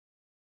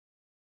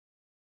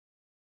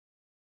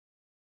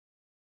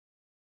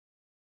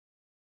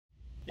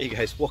Hey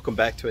guys, welcome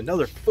back to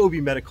another Fobi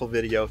medical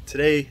video.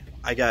 Today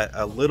I got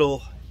a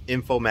little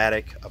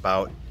infomatic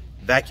about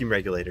vacuum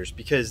regulators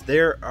because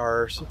there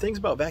are some things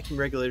about vacuum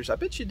regulators I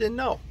bet you didn't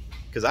know,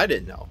 because I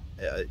didn't know.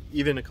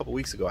 Even a couple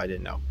weeks ago I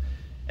didn't know.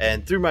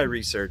 And through my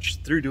research,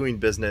 through doing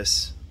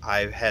business,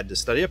 I've had to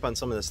study up on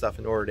some of this stuff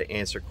in order to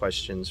answer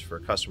questions for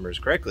customers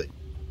correctly.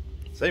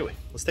 So anyway,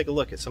 let's take a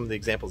look at some of the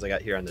examples I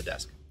got here on the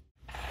desk.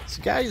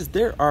 So guys,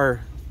 there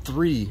are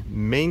three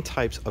main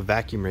types of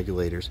vacuum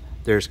regulators.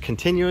 There's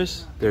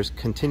continuous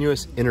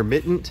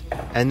intermittent,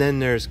 and then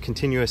there's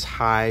continuous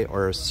high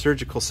or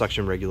surgical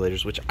suction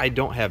regulators, which I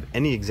don't have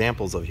any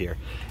examples of here.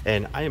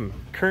 And I am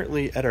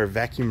currently at our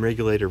vacuum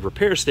regulator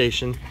repair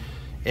station,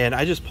 and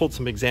I just pulled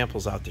some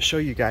examples out to show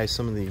you guys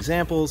some of the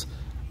examples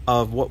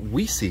of what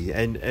we see.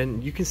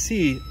 And you can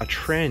see a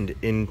trend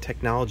in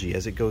technology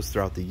as it goes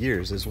throughout the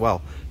years as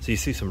well. So you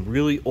see some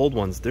really old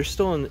ones, they're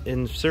still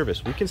in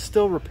service. We can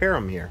still repair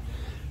them here.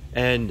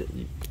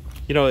 And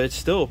you know, it's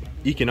still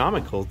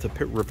economical to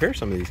repair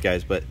some of these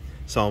guys, but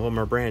some of them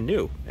are brand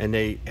new and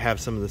they have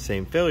some of the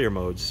same failure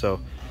modes. So,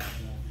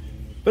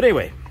 but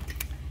anyway,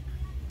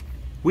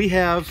 we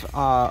have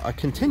a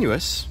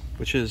continuous,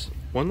 which is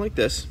one like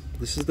this.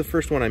 This is the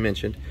first one I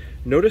mentioned.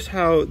 Notice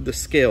how the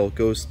scale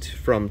goes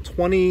from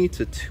 20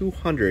 to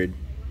 200,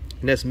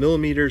 and that's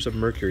millimeters of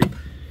mercury.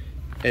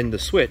 And the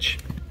switch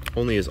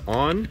only is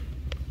on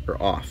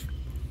or off.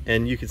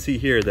 And you can see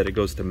here that it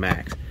goes to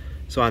max.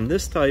 So on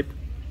this type,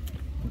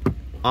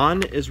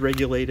 on is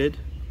regulated,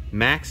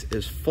 max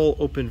is full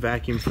open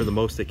vacuum for the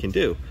most it can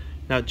do.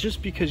 Now,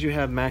 just because you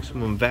have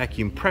maximum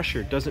vacuum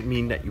pressure doesn't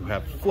mean that you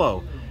have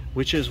flow,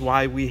 which is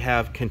why we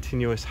have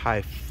continuous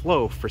high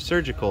flow for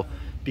surgical,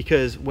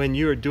 because when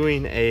you're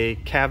doing a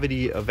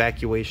cavity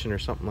evacuation or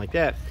something like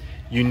that,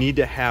 you need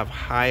to have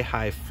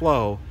high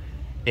flow,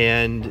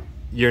 and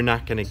you're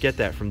not going to get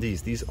that from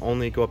these. These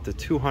only go up to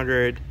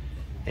 200,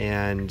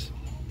 and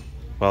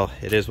well,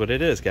 it is what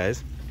it is,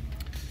 guys.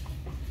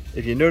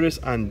 If you notice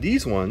on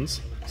these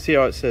ones, see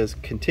how it says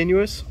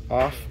continuous,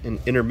 off, and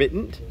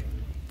intermittent?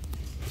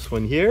 This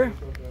one here,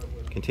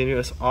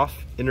 continuous,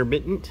 off,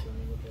 intermittent.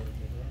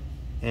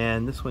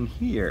 And this one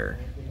here,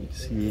 you can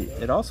see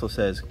it also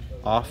says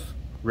off,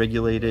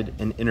 regulated,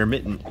 and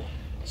intermittent.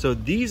 So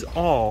these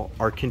all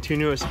are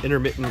continuous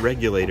intermittent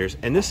regulators,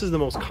 and this is the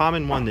most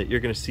common one that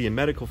you're going to see in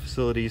medical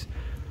facilities,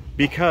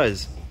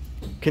 because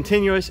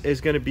continuous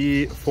is going to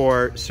be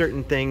for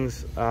certain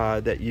things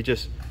that you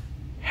just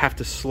have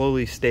to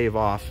slowly stave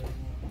off.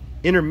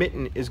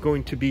 Intermittent is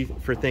going to be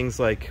for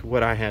things like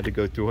what I had to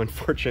go through,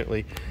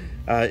 unfortunately.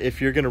 If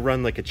you're going to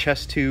run like a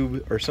chest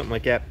tube or something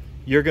like that,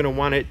 you're going to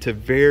want it to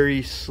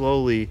very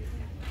slowly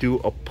do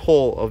a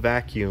pull of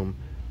vacuum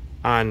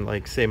on,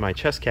 like, say, my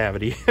chest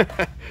cavity.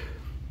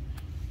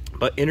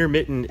 But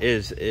intermittent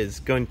is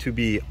going to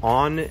be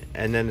on,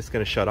 and then it's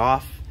going to shut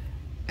off,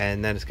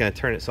 and then it's going to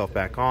turn itself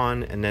back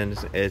on, and then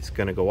it's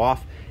going to go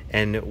off.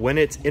 And when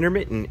it's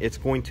intermittent, it's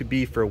going to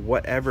be for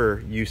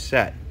whatever you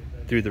set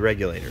through the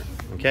regulator,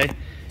 okay?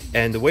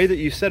 And the way that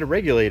you set a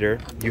regulator,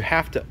 you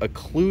have to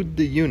occlude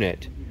the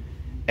unit,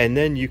 and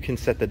then you can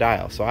set the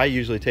dial. So I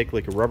usually take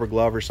like a rubber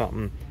glove or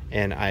something,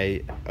 and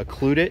I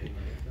occlude it,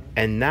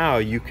 and now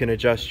you can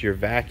adjust your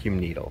vacuum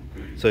needle.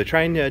 So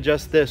trying to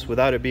adjust this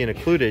without it being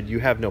occluded, you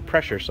have no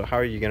pressure, so how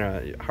are you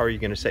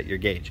gonna set your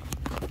gauge?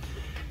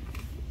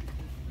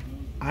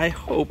 I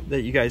hope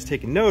that you guys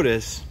take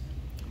notice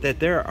that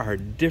there are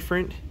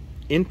different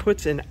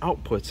inputs and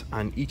outputs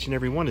on each and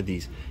every one of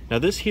these. Now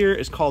this here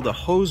is called a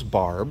hose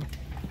barb,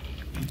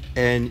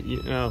 and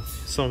you know,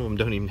 some of them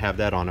don't even have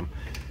that on them.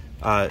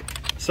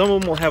 Some of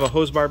them will have a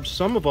hose barb,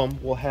 some of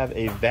them will have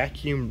a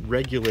vacuum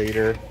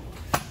regulator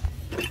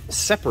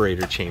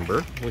separator chamber,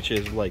 which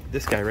is like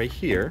this guy right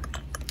here,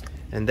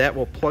 and that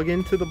will plug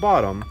into the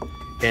bottom,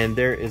 and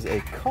there is a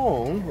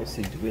cone. Let's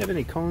see, do we have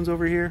any cones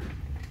over here?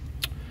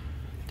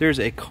 There's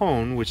a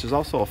cone, which is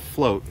also a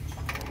float,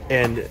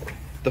 and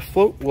the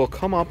float will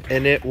come up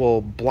and it will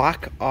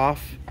block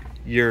off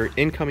your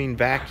incoming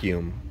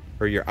vacuum,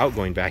 or your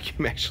outgoing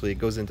vacuum. Actually, it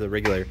goes into the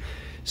regulator.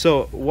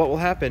 So what will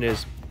happen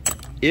is,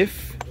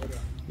 if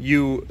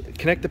you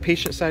connect the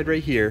patient side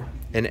right here,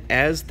 and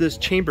as this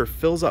chamber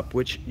fills up,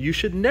 which you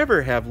should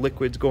never have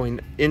liquids going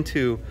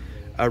into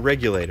a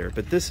regulator,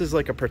 but this is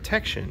like a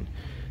protection.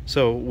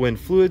 So when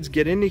fluids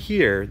get into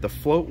here, the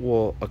float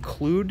will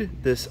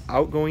occlude this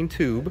outgoing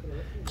tube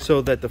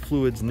so that the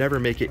fluids never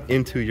make it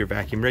into your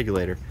vacuum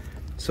regulator.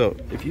 So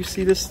if you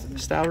see this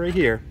style right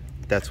here,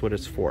 that's what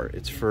it's for.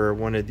 It's for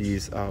one of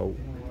these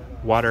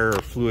water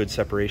or fluid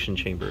separation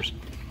chambers.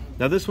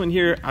 Now this one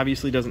here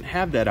obviously doesn't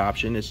have that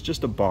option. It's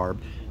just a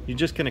barb. You're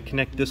just going to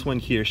connect this one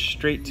here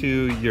straight to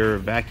your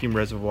vacuum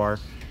reservoir,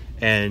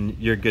 and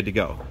you're good to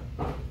go.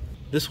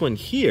 This one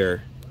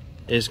here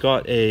has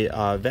got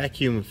a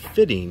vacuum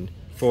fitting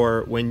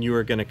for when you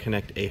are going to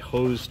connect a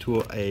hose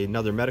to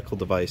another medical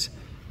device.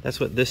 That's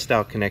what this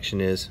style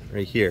connection is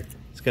right here.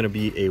 It's going to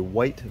be a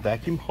white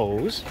vacuum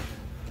hose,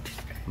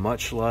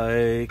 much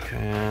like,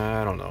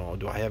 I don't know,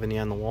 do I have any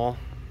on the wall?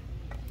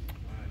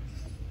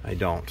 I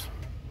don't.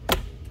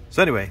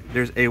 So anyway,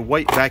 there's a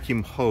white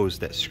vacuum hose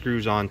that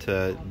screws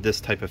onto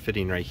this type of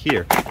fitting right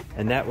here,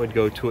 and that would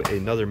go to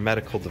another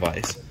medical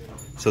device.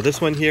 So this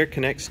one here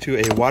connects to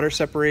a water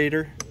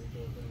separator.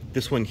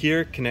 This one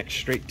here connects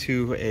straight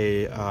to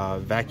a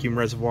vacuum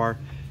reservoir.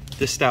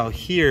 This style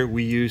here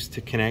we use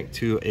to connect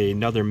to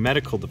another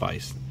medical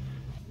device.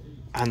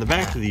 On the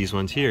back of these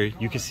ones here,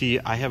 you can see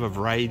I have a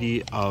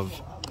variety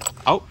of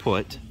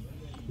output.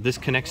 This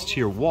connects to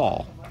your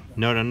wall.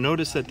 Now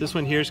notice that this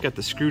one here has got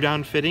the screw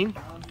down fitting,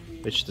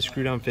 which the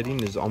screw down fitting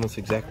is almost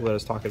exactly what I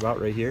was talking about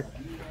right here.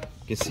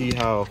 You can see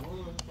how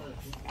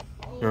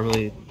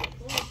normally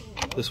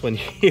this one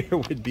here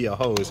would be a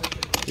hose.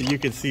 You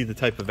can see the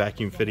type of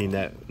vacuum fitting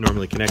that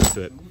normally connects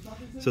to it.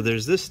 So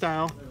there's this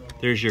style,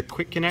 there's your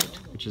quick connect,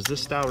 which is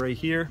this style right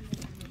here,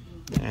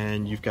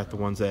 and you've got the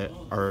ones that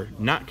are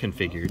not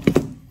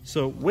configured.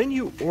 So when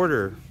you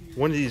order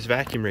one of these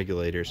vacuum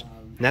regulators,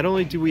 not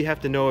only do we have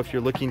to know if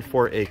you're looking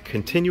for a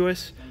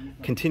continuous,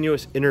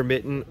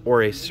 intermittent,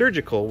 or a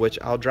surgical, which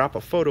I'll drop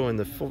a photo in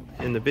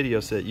the video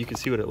so that you can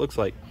see what it looks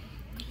like,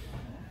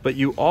 but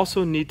you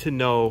also need to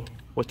know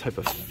what type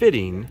of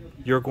fitting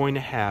you're going to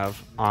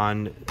have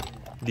on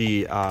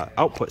the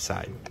output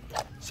side.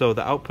 So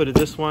the output of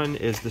this one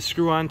is the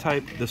screw-on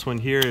type. This one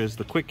here is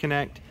the quick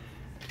connect.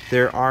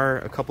 There are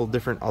a couple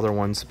different other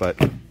ones, but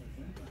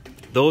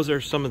those are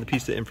some of the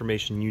pieces of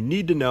information you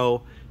need to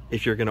know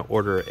if you're going to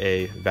order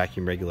a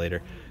vacuum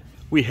regulator.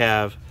 We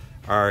have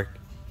our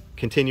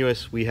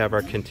continuous, we have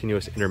our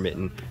continuous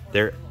intermittent.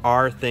 There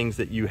are things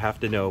that you have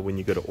to know when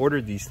you go to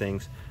order these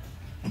things.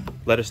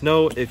 Let us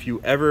know if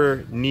you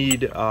ever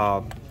need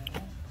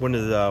one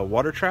of the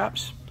water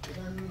traps.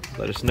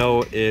 Let us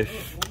know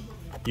if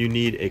you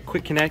need a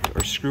quick connect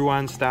or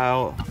screw-on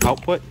style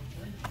output.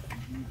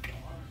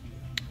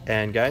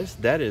 And guys,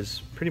 that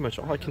is pretty much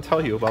all I can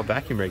tell you about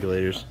vacuum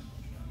regulators.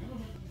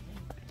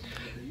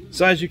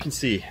 So as you can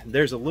see,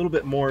 there's a little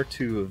bit more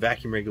to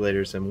vacuum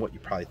regulators than what you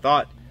probably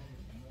thought.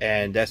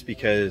 And that's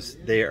because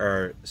they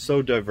are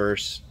so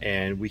diverse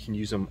and we can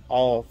use them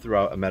all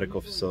throughout a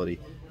medical facility.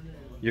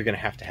 You're gonna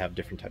have to have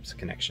different types of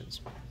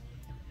connections.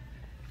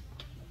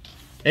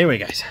 Anyway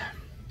guys,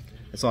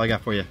 that's all I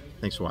got for you.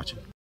 Thanks for watching.